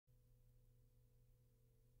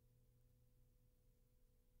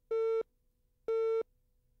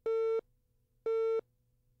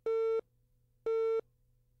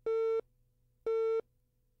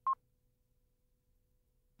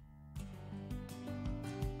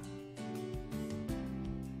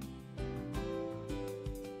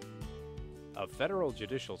a Federal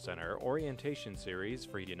Judicial Center orientation series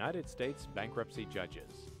for United States bankruptcy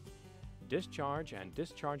judges. Discharge and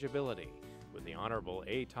Dischargeability with the Honorable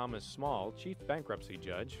A. Thomas Small, Chief Bankruptcy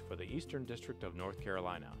Judge for the Eastern District of North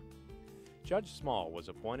Carolina. Judge Small was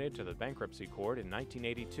appointed to the Bankruptcy Court in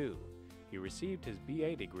 1982. He received his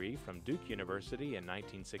BA degree from Duke University in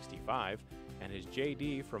 1965 and his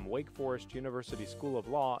JD from Wake Forest University School of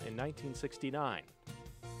Law in 1969.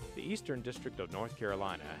 The Eastern District of North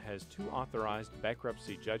Carolina has 2 authorized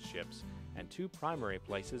bankruptcy judgeships and 2 primary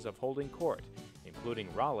places of holding court,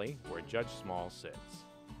 including Raleigh, where Judge Small sits.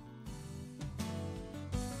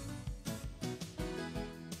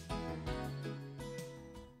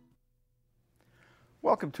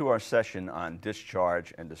 Welcome to our session on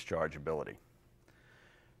discharge and dischargeability.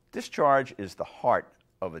 Discharge is the heart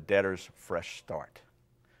of a debtor's fresh start.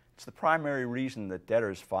 It's the primary reason that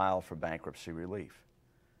debtors file for bankruptcy relief.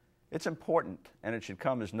 It's important, and it should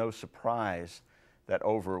come as no surprise that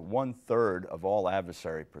over 1/3 of all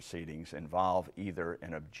adversary proceedings involve either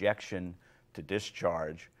an objection to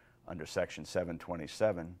discharge under Section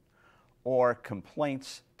 727 or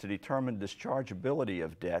complaints to determine dischargeability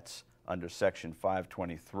of debts under Section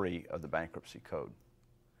 523 of the Bankruptcy Code.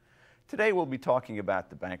 Today we'll be talking about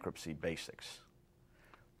the bankruptcy basics.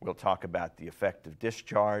 We'll talk about the effect of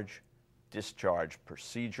discharge, discharge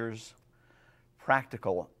procedures,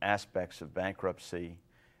 practical aspects of bankruptcy,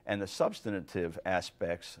 and the substantive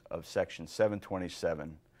aspects of Section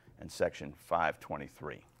 727 and Section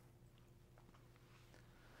 523.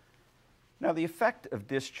 Now, the effect of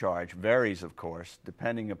discharge varies, of course,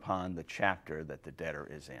 depending upon the chapter that the debtor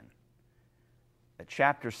is in. A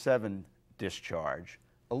Chapter 7 discharge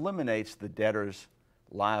eliminates the debtor's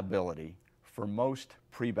liability for most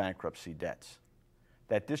pre-bankruptcy debts.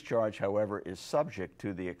 That discharge, however, is subject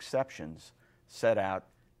to the exceptions set out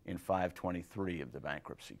in 523 of the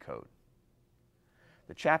Bankruptcy Code.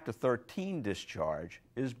 The Chapter 13 discharge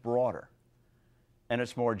is broader, and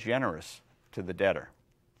it's more generous to the debtor.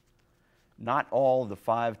 Not all of the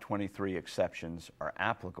 523 exceptions are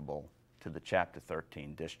applicable to the Chapter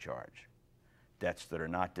 13 discharge. Debts that are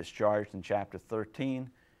not discharged in Chapter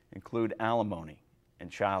 13 include alimony and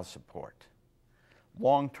child support.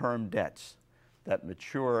 Long-term debts that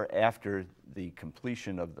mature after the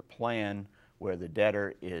completion of the plan where the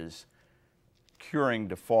debtor is curing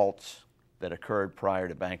defaults that occurred prior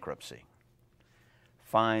to bankruptcy.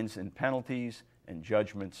 Fines and penalties and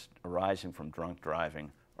judgments arising from drunk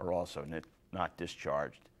driving are also not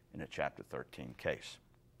discharged in a Chapter 13 case.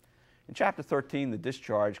 In Chapter 13, the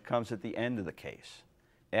discharge comes at the end of the case,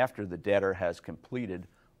 after the debtor has completed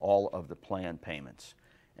all of the plan payments.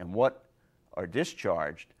 And what are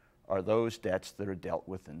discharged are those debts that are dealt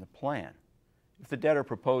with in the plan. If the debtor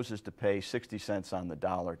proposes to pay 60 cents on the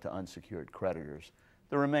dollar to unsecured creditors,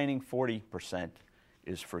 the remaining 40%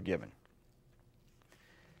 is forgiven.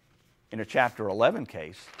 In a Chapter 11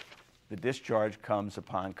 case, the discharge comes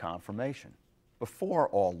upon confirmation, before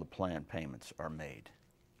all the plan payments are made.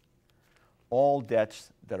 All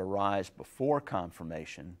debts that arise before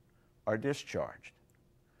confirmation are discharged.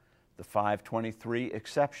 The 523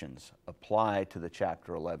 exceptions apply to the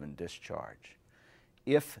Chapter 11 discharge.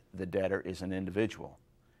 If the debtor is an individual,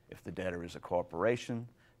 if the debtor is a corporation,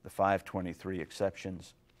 the 523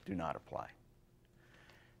 exceptions do not apply.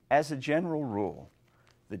 As a general rule,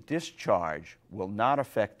 the discharge will not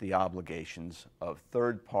affect the obligations of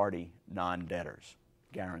third-party non-debtors,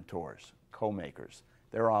 guarantors, co-makers.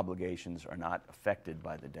 Their obligations are not affected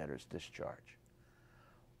by the debtor's discharge.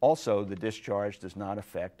 Also, the discharge does not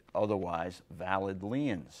affect otherwise valid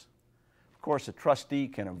liens. Of course, a trustee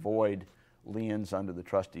can avoid liens under the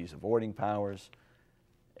trustee's avoiding powers.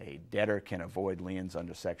 A debtor can avoid liens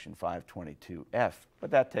under Section 522F, but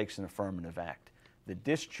that takes an affirmative act. The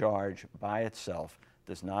discharge by itself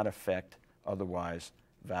does not affect otherwise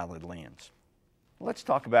valid liens. Let's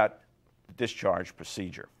talk about the discharge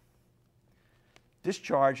procedure.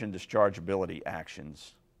 Discharge and dischargeability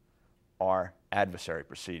actions are adversary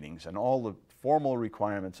proceedings, and all the formal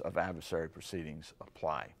requirements of adversary proceedings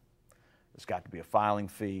apply. There's got to be a filing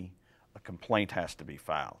fee, a complaint has to be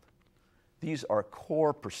filed. These are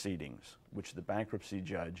core proceedings which the bankruptcy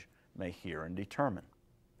judge may hear and determine.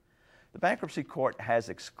 The bankruptcy court has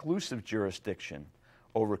exclusive jurisdiction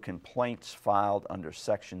over complaints filed under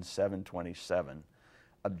Section 727,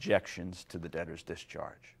 objections to the debtor's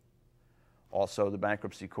discharge. Also, the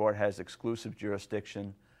bankruptcy court has exclusive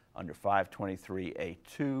jurisdiction under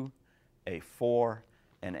 523A2, A4,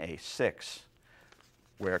 and A6,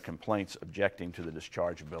 where complaints objecting to the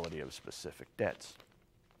dischargeability of specific debts.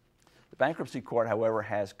 The bankruptcy court, however,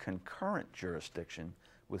 has concurrent jurisdiction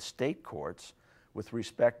with state courts with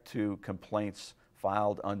respect to complaints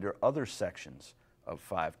filed under other sections of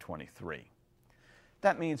 523.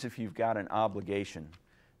 That means if you've got an obligation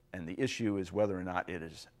and the issue is whether or not it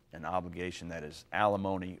is an obligation that is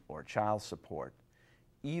alimony or child support,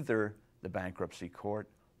 either the bankruptcy court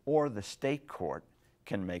or the state court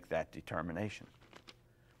can make that determination.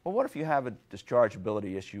 Well, what if you have a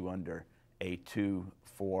dischargeability issue under A2,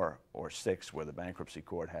 4, or 6 where the bankruptcy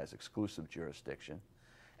court has exclusive jurisdiction,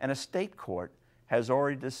 and a state court has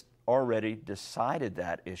already decided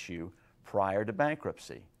that issue prior to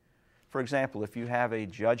bankruptcy? For example, if you have a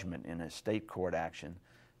judgment in a state court action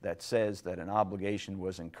that says that an obligation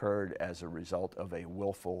was incurred as a result of a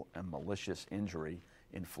willful and malicious injury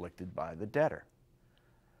inflicted by the debtor,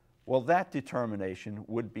 well, that determination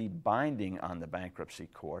would be binding on the bankruptcy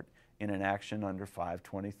court in an action under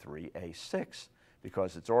 523A6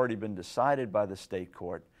 because it's already been decided by the state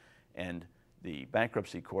court, and the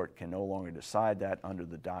bankruptcy court can no longer decide that under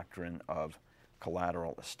the doctrine of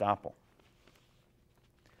collateral estoppel.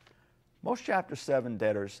 Most Chapter 7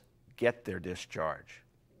 debtors get their discharge,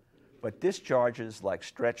 but discharges like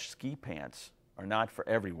stretched ski pants are not for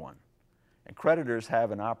everyone, and creditors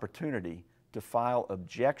have an opportunity to file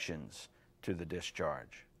objections to the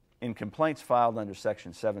discharge. In complaints filed under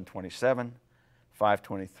Section 727,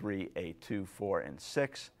 523A2, 4, and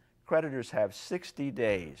 6, creditors have 60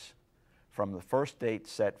 days from the first date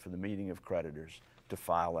set for the meeting of creditors to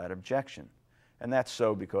file that objection. And that's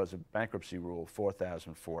so because of Bankruptcy Rule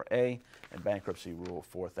 4004A and Bankruptcy Rule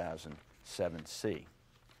 4007C.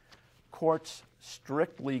 Courts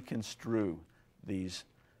strictly construe these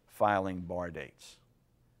filing bar dates.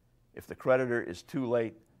 If the creditor is too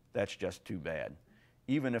late, that's just too bad.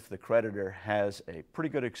 Even if the creditor has a pretty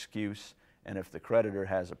good excuse, and if the creditor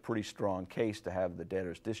has a pretty strong case to have the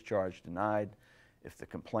debtor's discharge denied, if the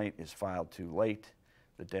complaint is filed too late,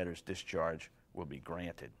 the debtor's discharge will be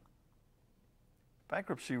granted.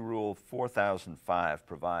 Bankruptcy Rule 4005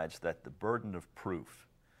 provides that the burden of proof,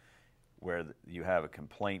 where you have a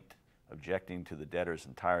complaint objecting to the debtor's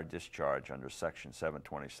entire discharge under Section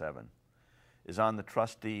 727, is on the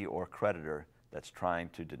trustee or creditor that's trying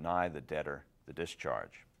to deny the debtor the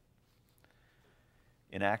discharge.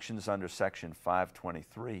 In actions under Section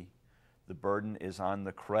 523, the burden is on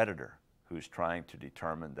the creditor who's trying to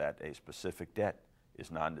determine that a specific debt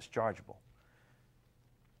is non-dischargeable.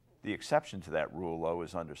 The exception to that rule, though,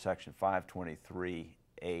 is under Section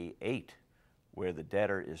 523A8, where the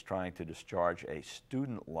debtor is trying to discharge a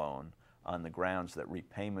student loan on the grounds that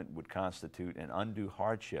repayment would constitute an undue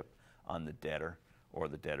hardship on the debtor or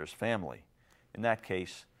the debtor's family. In that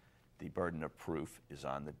case, the burden of proof is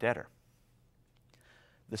on the debtor.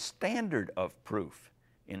 The standard of proof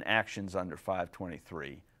in actions under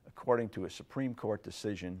 523, according to a Supreme Court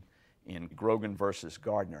decision in Grogan versus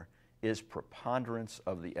Gardner, is preponderance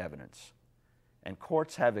of the evidence. And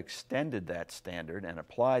courts have extended that standard and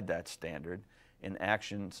applied that standard in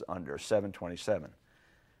actions under 727.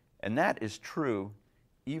 And that is true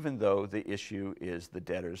even though the issue is the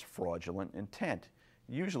debtor's fraudulent intent.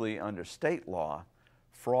 Usually under state law,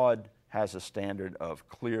 fraud has a standard of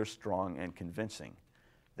clear, strong, and convincing.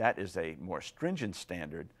 That is a more stringent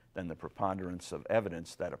standard than the preponderance of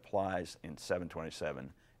evidence that applies in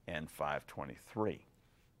 727 and 523.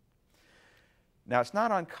 Now, it's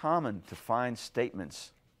not uncommon to find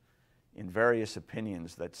statements in various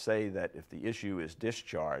opinions that say that if the issue is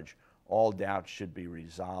discharge, all doubts should be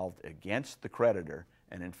resolved against the creditor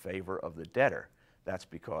and in favor of the debtor. That's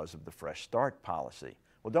because of the fresh start policy.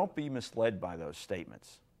 Well, don't be misled by those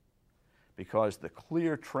statements, because the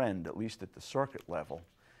clear trend, at least at the circuit level,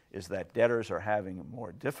 is that debtors are having a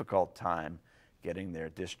more difficult time getting their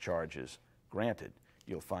discharges granted.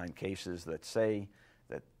 You'll find cases that say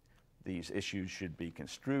that these issues should be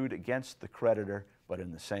construed against the creditor, but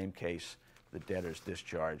in the same case, the debtor's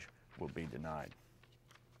discharge will be denied.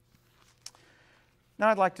 Now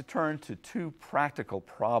I'd like to turn to two practical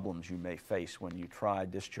problems you may face when you try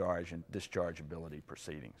discharge and dischargeability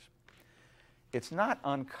proceedings. It's not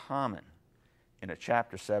uncommon in a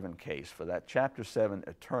Chapter 7 case for that Chapter 7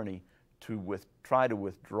 attorney to try to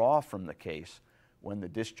withdraw from the case when the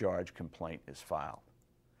discharge complaint is filed.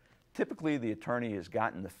 Typically, the attorney has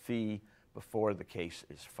gotten the fee before the case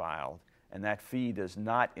is filed, and that fee does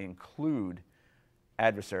not include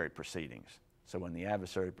adversary proceedings. So when the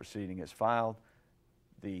adversary proceeding is filed,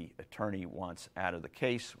 the attorney wants out of the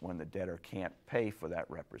case when the debtor can't pay for that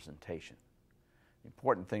representation. The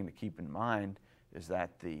important thing to keep in mind is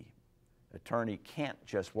that the attorney can't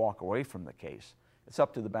just walk away from the case. It's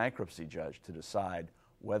up to the bankruptcy judge to decide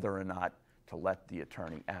whether or not to let the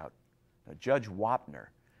attorney out. Now, Judge Wapner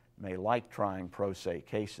may like trying pro se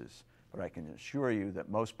cases, but I can assure you that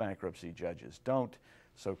most bankruptcy judges don't,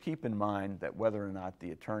 so keep in mind that whether or not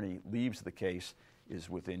the attorney leaves the case is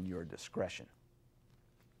within your discretion.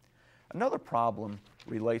 Another problem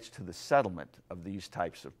relates to the settlement of these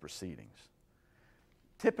types of proceedings.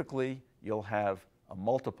 Typically, you'll have a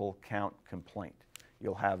multiple count complaint.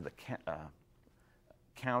 You'll have the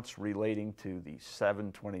counts relating to the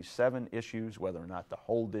 727 issues, whether or not the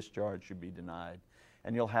whole discharge should be denied,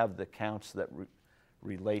 and you'll have the counts that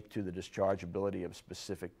relate to the dischargeability of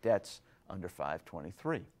specific debts under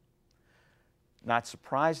 523. Not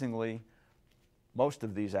surprisingly, most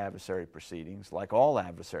of these adversary proceedings, like all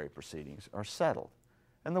adversary proceedings, are settled.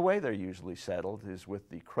 And the way they're usually settled is with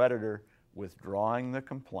the creditor withdrawing the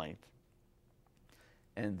complaint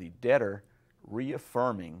and the debtor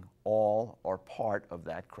reaffirming all or part of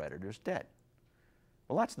that creditor's debt.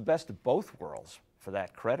 Well, that's the best of both worlds for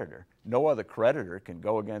that creditor. No other creditor can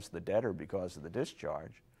go against the debtor because of the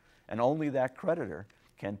discharge, and only that creditor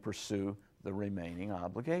can pursue the remaining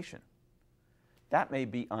obligation. That may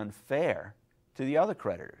be unfair to the other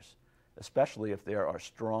creditors, especially if there are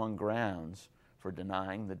strong grounds for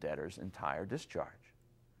denying the debtor's entire discharge.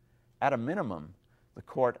 At a minimum, the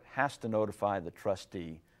court has to notify the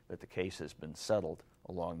trustee that the case has been settled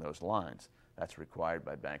along those lines. That's required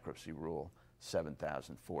by Bankruptcy Rule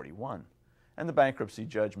 7041. And the bankruptcy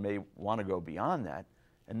judge may want to go beyond that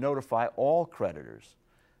and notify all creditors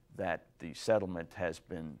that the settlement has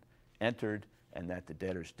been entered and that the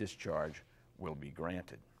debtor's discharge will be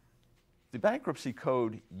granted. The Bankruptcy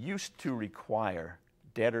Code used to require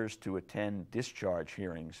debtors to attend discharge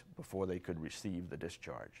hearings before they could receive the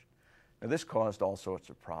discharge. Now, this caused all sorts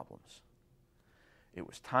of problems. It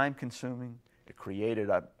was time-consuming, it created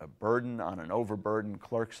a burden on an overburdened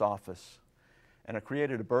clerk's office, and it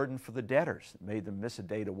created a burden for the debtors. It made them miss a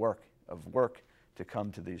day of work to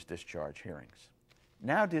come to these discharge hearings.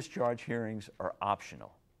 Now discharge hearings are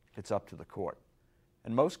optional. It's up to the court.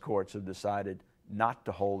 And most courts have decided not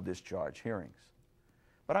to hold discharge hearings.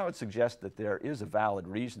 But I would suggest that there is a valid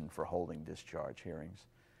reason for holding discharge hearings.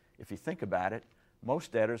 If you think about it,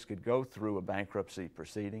 most debtors could go through a bankruptcy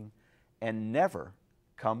proceeding and never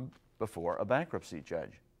come before a bankruptcy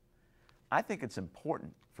judge. I think it's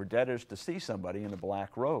important for debtors to see somebody in a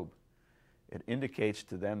black robe. It indicates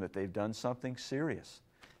to them that they've done something serious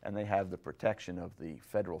and they have the protection of the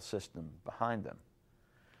federal system behind them.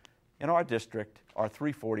 In our district, our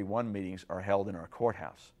 341 meetings are held in our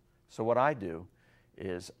courthouse. So what I do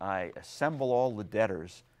is I assemble all the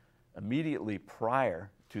debtors immediately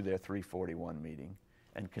prior to their 341 meeting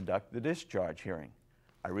and conduct the discharge hearing.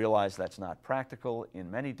 I realize that's not practical in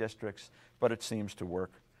many districts, but it seems to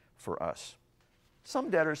work for us. Some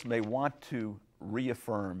debtors may want to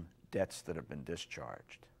reaffirm debts that have been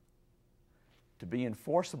discharged. To be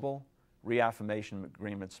enforceable, reaffirmation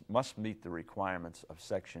agreements must meet the requirements of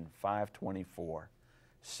Section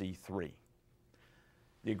 524(c)(3).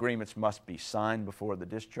 The agreements must be signed before the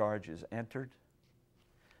discharge is entered.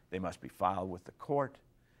 They must be filed with the court,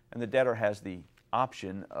 and the debtor has the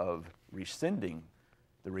option of rescinding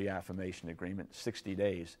the reaffirmation agreement 60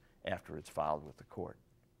 days after it's filed with the court.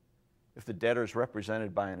 If the debtor is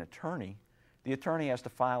represented by an attorney, the attorney has to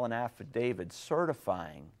file an affidavit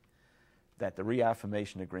certifying that the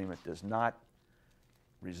reaffirmation agreement does not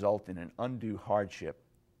result in an undue hardship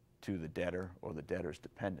to the debtor or the debtor's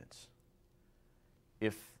dependents.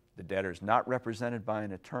 If the debtor is not represented by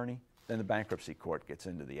an attorney, then the bankruptcy court gets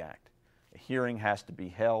into the act. A hearing has to be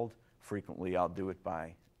held. Frequently, I'll do it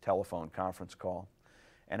by telephone conference call.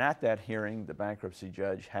 And at that hearing, the bankruptcy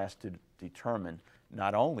judge has to determine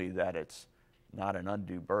not only that it's not an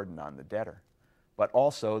undue burden on the debtor, but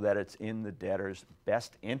also that it's in the debtor's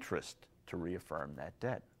best interest to reaffirm that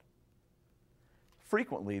debt.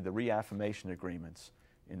 Frequently, the reaffirmation agreements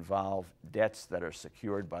involve debts that are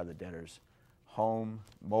secured by the debtor's home,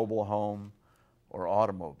 mobile home, or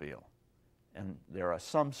automobile. And there are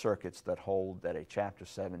some circuits that hold that a Chapter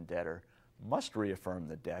 7 debtor must reaffirm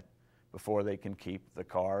the debt before they can keep the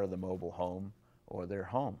car or the mobile home or their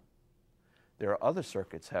home. There are other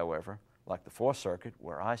circuits, however, like the Fourth Circuit,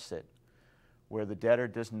 where I sit, where the debtor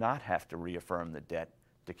does not have to reaffirm the debt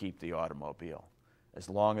to keep the automobile. As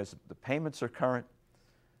long as the payments are current,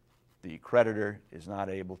 the creditor is not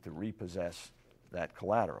able to repossess that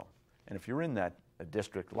collateral. And if you're in a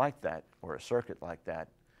district like that or a circuit like that,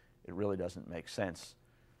 it really doesn't make sense,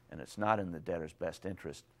 and it's not in the debtor's best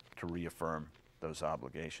interest to reaffirm those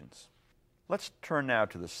obligations. Let's turn now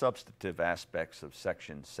to the substantive aspects of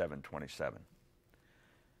Section 727.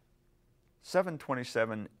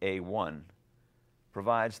 727A1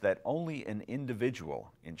 provides that only an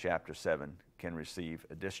individual in Chapter 7 can receive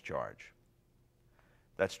a discharge.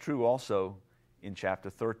 That's true also in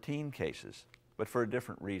Chapter 13 cases, but for a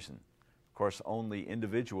different reason. Of course, only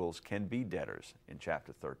individuals can be debtors in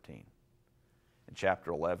Chapter 13. In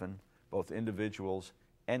Chapter 11, both individuals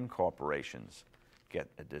and corporations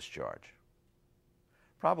get a discharge.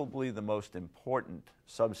 Probably the most important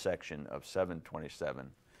subsection of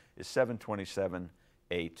 727 is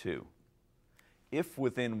 727A2. If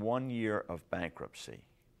within 1 year of bankruptcy,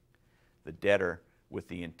 the debtor, with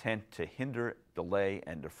the intent to hinder, delay,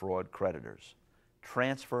 and defraud creditors,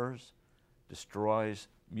 transfers, destroys,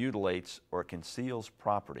 mutilates, or conceals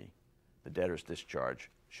property, the debtor's discharge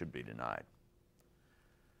should be denied.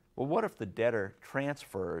 Well, what if the debtor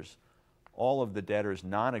transfers all of the debtor's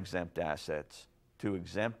non-exempt assets to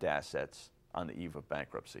exempt assets on the eve of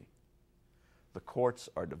bankruptcy? The courts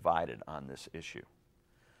are divided on this issue.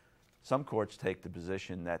 Some courts take the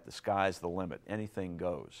position that the sky's the limit, anything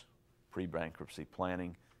goes. Pre-bankruptcy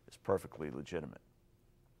planning is perfectly legitimate.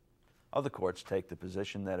 Other courts take the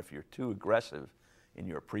position that if you're too aggressive in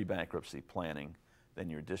your pre-bankruptcy planning, then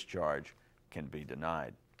your discharge can be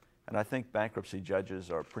denied. And I think bankruptcy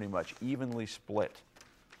judges are pretty much evenly split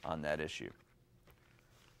on that issue.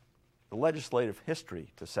 The legislative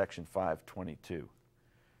history to Section 522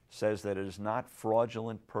 says that it is not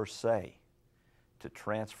fraudulent per se to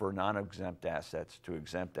transfer non-exempt assets to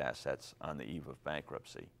exempt assets on the eve of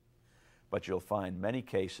bankruptcy. But you'll find many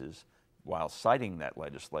cases, while citing that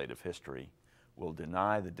legislative history, will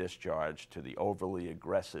deny the discharge to the overly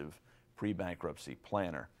aggressive pre-bankruptcy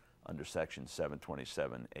planner under Section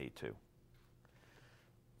 727A2.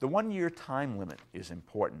 The 1 year time limit is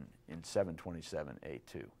important in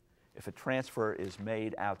 727A2. If a transfer is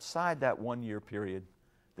made outside that 1 year period,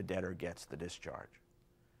 the debtor gets the discharge.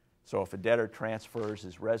 So if a debtor transfers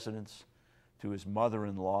his residence to his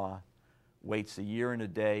mother-in-law, waits a year and a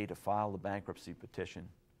day to file the bankruptcy petition,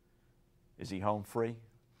 is he home free?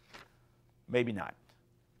 Maybe not.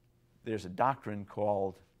 There's a doctrine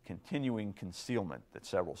called continuing concealment that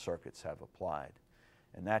several circuits have applied.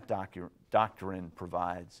 And that doctrine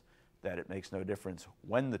provides that it makes no difference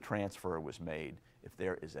when the transfer was made. If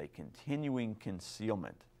there is a continuing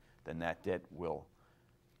concealment, then the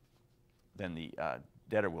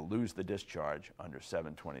debtor will lose the discharge under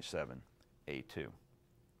 727A2.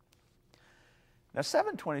 Now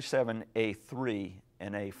 727A3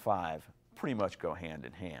 and A5 pretty much go hand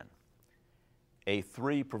in hand.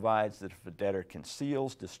 A3 provides that if a debtor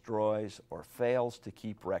conceals, destroys, or fails to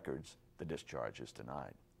keep records, the discharge is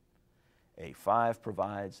denied. A5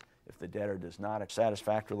 provides if the debtor does not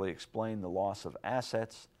satisfactorily explain the loss of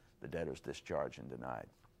assets, the debtor's discharged and denied.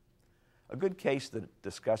 A good case that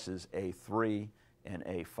discusses A3 and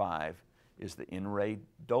A5 is the In re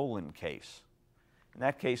Dolan case. In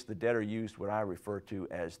that case, the debtor used what I refer to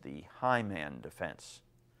as the high man defense.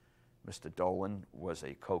 Mr. Dolan was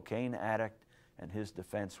a cocaine addict, and his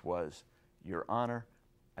defense was, "Your Honor,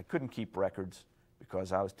 I couldn't keep records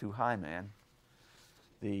because I was too high, man."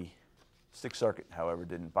 The Sixth Circuit, however,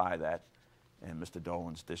 didn't buy that, and Mr.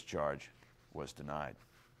 Dolan's discharge was denied.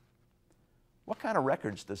 What kind of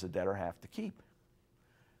records does a debtor have to keep?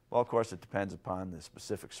 Well, of course, it depends upon the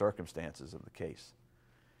specific circumstances of the case.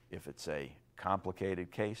 If it's a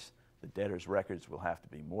complicated case, the debtor's records will have to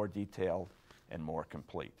be more detailed and more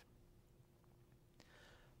complete.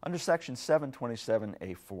 Under Section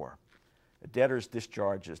 727A4, a debtor's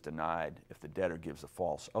discharge is denied if the debtor gives a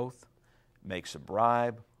false oath, makes a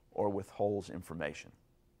bribe, or withholds information.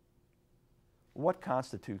 What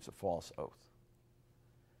constitutes a false oath?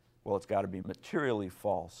 Well, it's got to be materially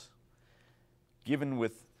false, given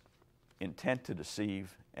with intent to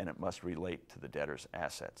deceive, and it must relate to the debtor's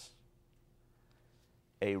assets.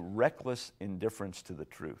 A reckless indifference to the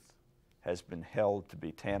truth has been held to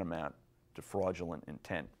be tantamount to fraudulent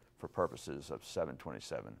intent for purposes of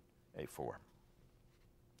 727A4.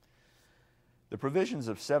 The provisions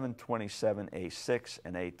of 727A6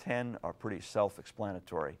 and A10 are pretty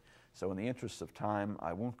self-explanatory, so in the interest of time,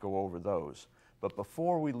 I won't go over those. But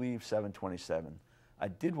before we leave 727, I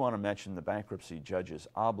did want to mention the bankruptcy judge's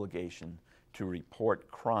obligation to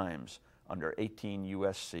report crimes under 18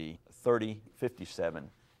 U.S.C.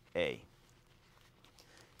 3057A.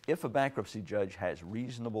 If a bankruptcy judge has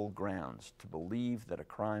reasonable grounds to believe that a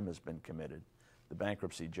crime has been committed, the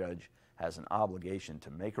bankruptcy judge has an obligation to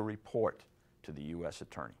make a report to the U.S.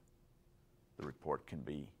 attorney. The report can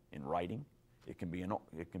be in writing. It can be an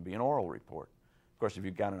oral report. Of course, if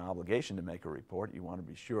you've got an obligation to make a report, you want to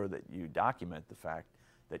be sure that you document the fact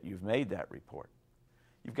that you've made that report.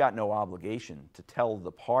 You've got no obligation to tell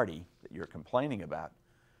the party that you're complaining about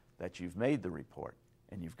that you've made the report,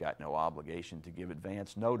 and you've got no obligation to give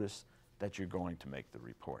advance notice that you're going to make the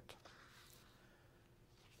report.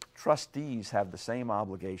 trustees have the same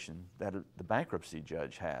obligation that the bankruptcy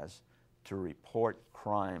judge has to report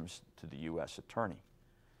crimes to the U.S. attorney.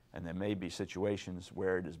 And there may be situations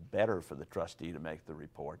where it is better for the trustee to make the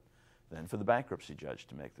report than for the bankruptcy judge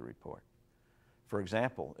to make the report. For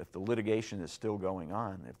example, if the litigation is still going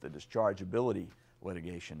on, if the dischargeability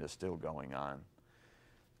litigation is still going on,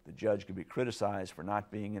 the judge could be criticized for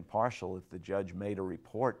not being impartial if the judge made a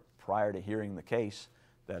report prior to hearing the case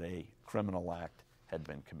that a criminal act had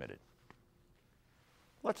been committed.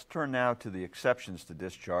 Let's turn now to the exceptions to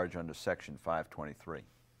discharge under Section 523.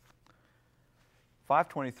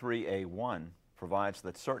 523A1 provides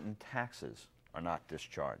that certain taxes are not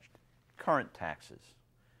discharged. Current taxes,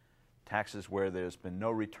 taxes where there's been no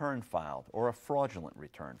return filed or a fraudulent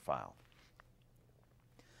return filed.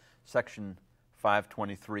 Section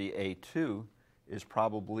 523A2 is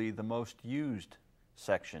probably the most used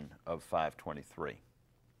section of 523.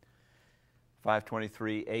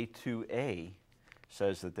 523A2A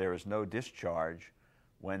says that there is no discharge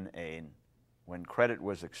when credit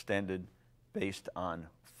was extended based on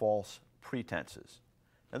false pretenses.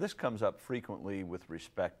 Now this comes up frequently with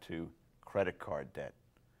respect to credit card debt.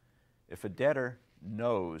 If a debtor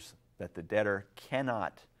knows that the debtor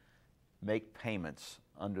cannot make payments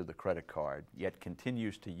under the credit card, yet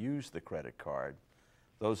continues to use the credit card,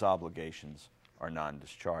 those obligations are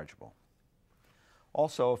non-dischargeable.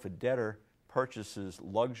 Also, if a debtor purchases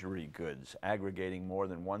luxury goods aggregating more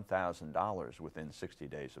than $1,000 within 60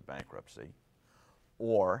 days of bankruptcy,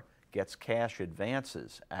 or gets cash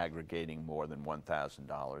advances aggregating more than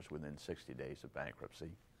 $1,000 within 60 days of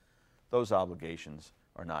bankruptcy, those obligations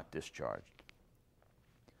are not discharged.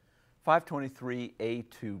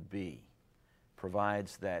 523A2B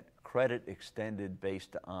provides that credit extended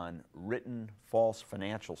based on written false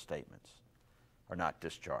financial statements are not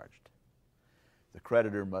discharged. The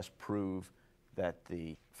creditor must prove that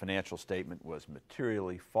the financial statement was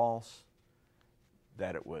materially false,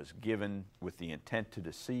 that it was given with the intent to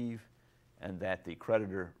deceive, and that the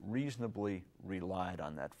creditor reasonably relied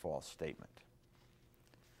on that false statement.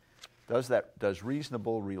 Does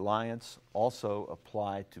reasonable reliance also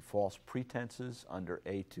apply to false pretenses under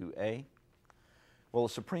A2A? Well,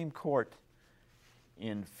 the Supreme Court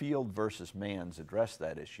in Field versus Manns addressed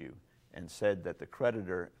that issue and said that the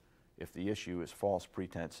creditor, if the issue is false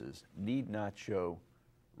pretenses, need not show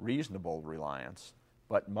reasonable reliance,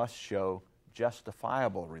 but must show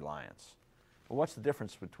justifiable reliance. Well, what's the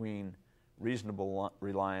difference between reasonable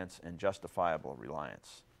reliance and justifiable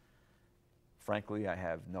reliance? Frankly, I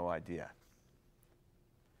have no idea.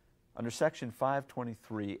 Under Section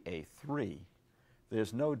 523A3,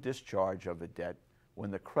 there's no discharge of a debt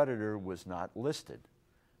when the creditor was not listed,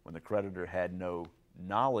 when the creditor had no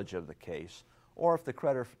knowledge of the case, or if the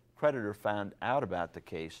creditor found out about the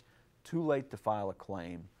case too late to file a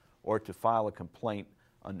claim or to file a complaint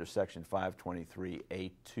under Section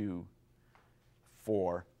 523A2,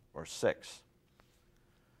 4, or 6.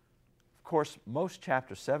 Of course, most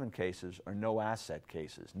Chapter 7 cases are no asset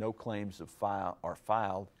cases. No claims are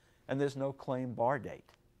filed, and there's no claim bar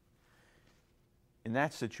date. In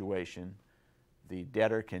that situation, the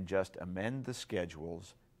debtor can just amend the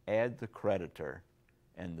schedules, add the creditor,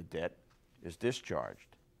 and the debt is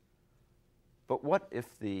discharged. But what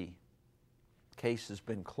if the case has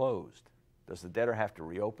been closed? Does the debtor have to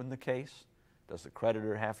reopen the case? Does the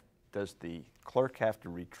clerk have to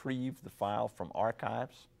retrieve the file from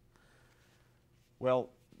archives? Well,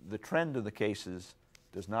 the trend of the cases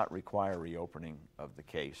does not require reopening of the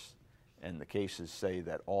case, and the cases say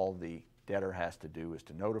that all the debtor has to do is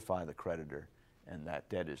to notify the creditor, and that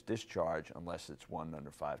debt is discharged unless it's one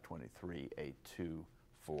under 523A2,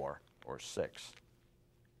 4, or 6.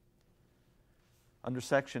 Under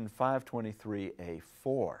Section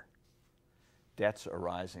 523A4, debts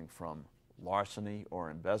arising from larceny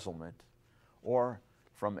or embezzlement or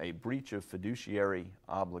from a breach of fiduciary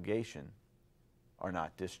obligation are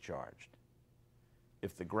not discharged.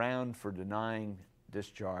 If the ground for denying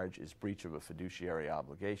discharge is breach of a fiduciary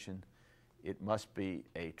obligation, it must be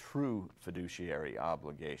a true fiduciary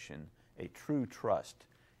obligation, a true trust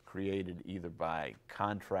created either by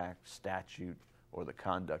contract, statute, or the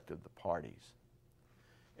conduct of the parties.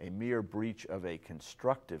 A mere breach of a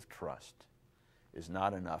constructive trust is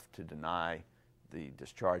not enough to deny the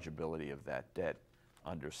dischargeability of that debt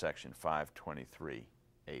under Section 523A4.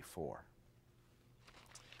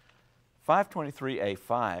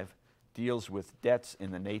 523A5 deals with debts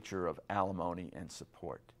in the nature of alimony and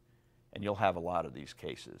support. And you'll have a lot of these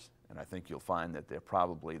cases, and I think you'll find that they're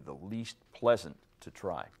probably the least pleasant to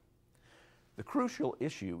try. The crucial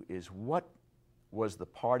issue is what was the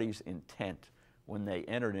party's intent when they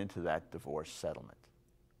entered into that divorce settlement.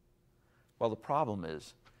 Well, the problem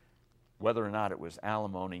is whether or not it was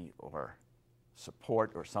alimony or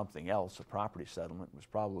support or something else, a property settlement was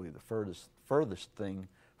probably the furthest thing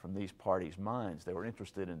from these parties' minds. They were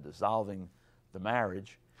interested in dissolving the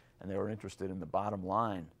marriage, and they were interested in the bottom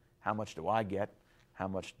line. How much do I get? How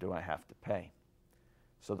much do I have to pay?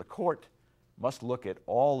 So the court must look at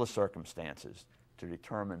all the circumstances to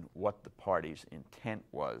determine what the parties' intent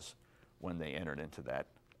was when they entered into that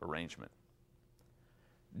arrangement.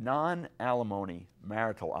 Non-alimony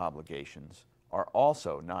marital obligations are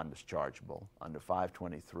also non-dischargeable under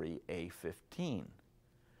 523A15.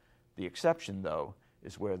 The exception, though,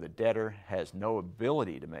 is where the debtor has no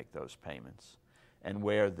ability to make those payments and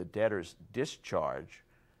where the debtor's discharge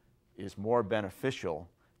is more beneficial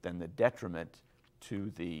than the detriment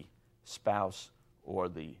to the spouse or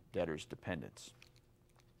the debtor's dependents.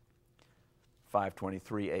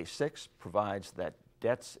 523A6 provides that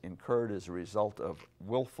debts incurred as a result of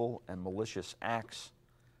willful and malicious acts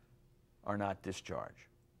are not discharged.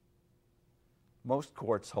 Most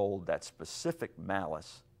courts hold that specific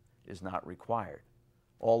malice is not required.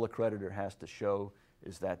 All the creditor has to show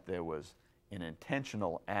is that there was an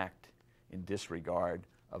intentional act in disregard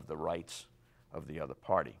of the rights of the other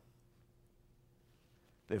party.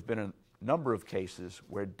 There have been a number of cases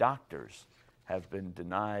where doctors have been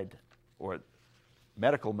denied, or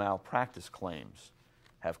medical malpractice claims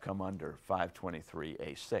have come under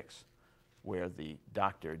 523A6, where the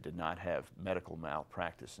doctor did not have medical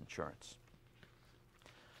malpractice insurance.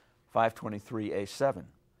 523A7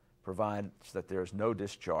 provides that there is no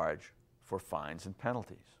discharge for fines and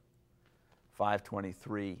penalties.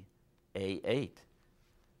 523A8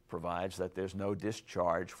 provides that there's no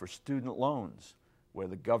discharge for student loans where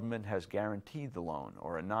the government has guaranteed the loan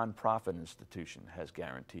or a nonprofit institution has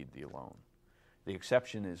guaranteed the loan. The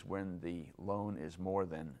exception is when the loan is more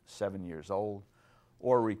than 7 years old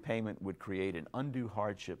or repayment would create an undue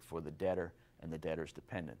hardship for the debtor and the debtor's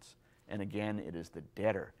dependents. And again, it is the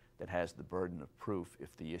debtor that has the burden of proof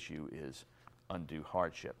if the issue is undue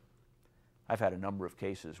hardship. I've had a number of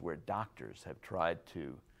cases where doctors have tried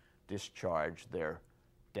to discharge their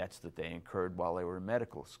debts that they incurred while they were in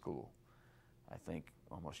medical school. I think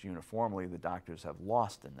almost uniformly the doctors have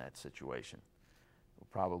lost in that situation. It will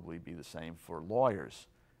probably be the same for lawyers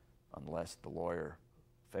unless the lawyer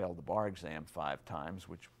failed the bar exam 5 times,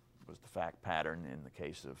 which was the fact pattern in the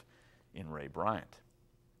case of In re Bryant.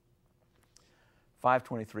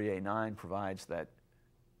 523A9 provides that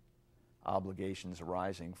obligations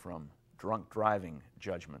arising from drunk driving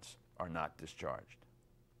judgments are not discharged.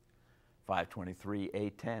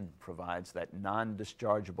 523A10 provides that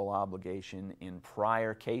non-dischargeable obligation in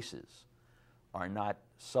prior cases are not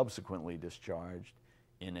subsequently discharged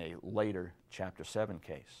in a later Chapter 7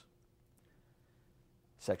 case.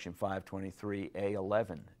 Section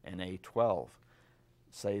 523A11 and A12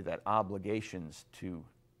 say that obligations to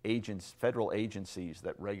federal agencies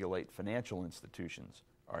that regulate financial institutions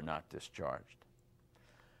are not discharged.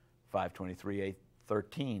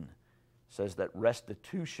 523A13 says that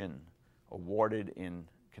restitution awarded in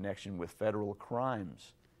connection with federal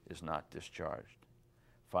crimes is not discharged.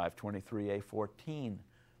 523A14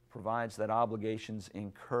 provides that obligations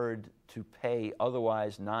incurred to pay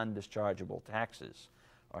otherwise non-dischargeable taxes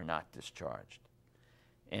are not discharged.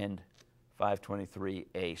 And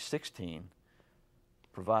 523A16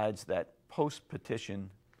 provides that post-petition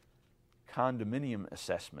condominium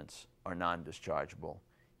assessments are non-dischargeable,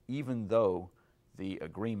 even though the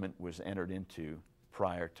agreement was entered into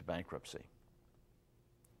prior to bankruptcy.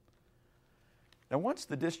 Now, once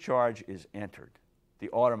the discharge is entered, the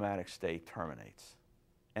automatic stay terminates,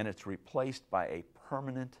 and it's replaced by a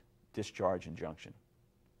permanent discharge injunction.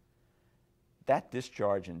 That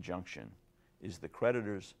discharge injunction is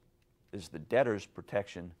the debtor's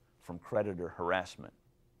protection from creditor harassment.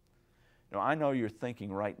 Now, I know you're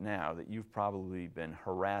thinking right now that you've probably been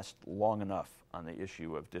harassed long enough on the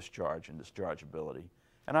issue of discharge and dischargeability,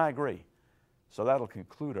 and I agree. So that'll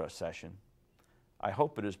conclude our session. I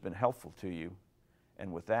hope it has been helpful to you,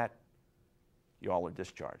 and with that, you all are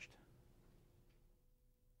discharged.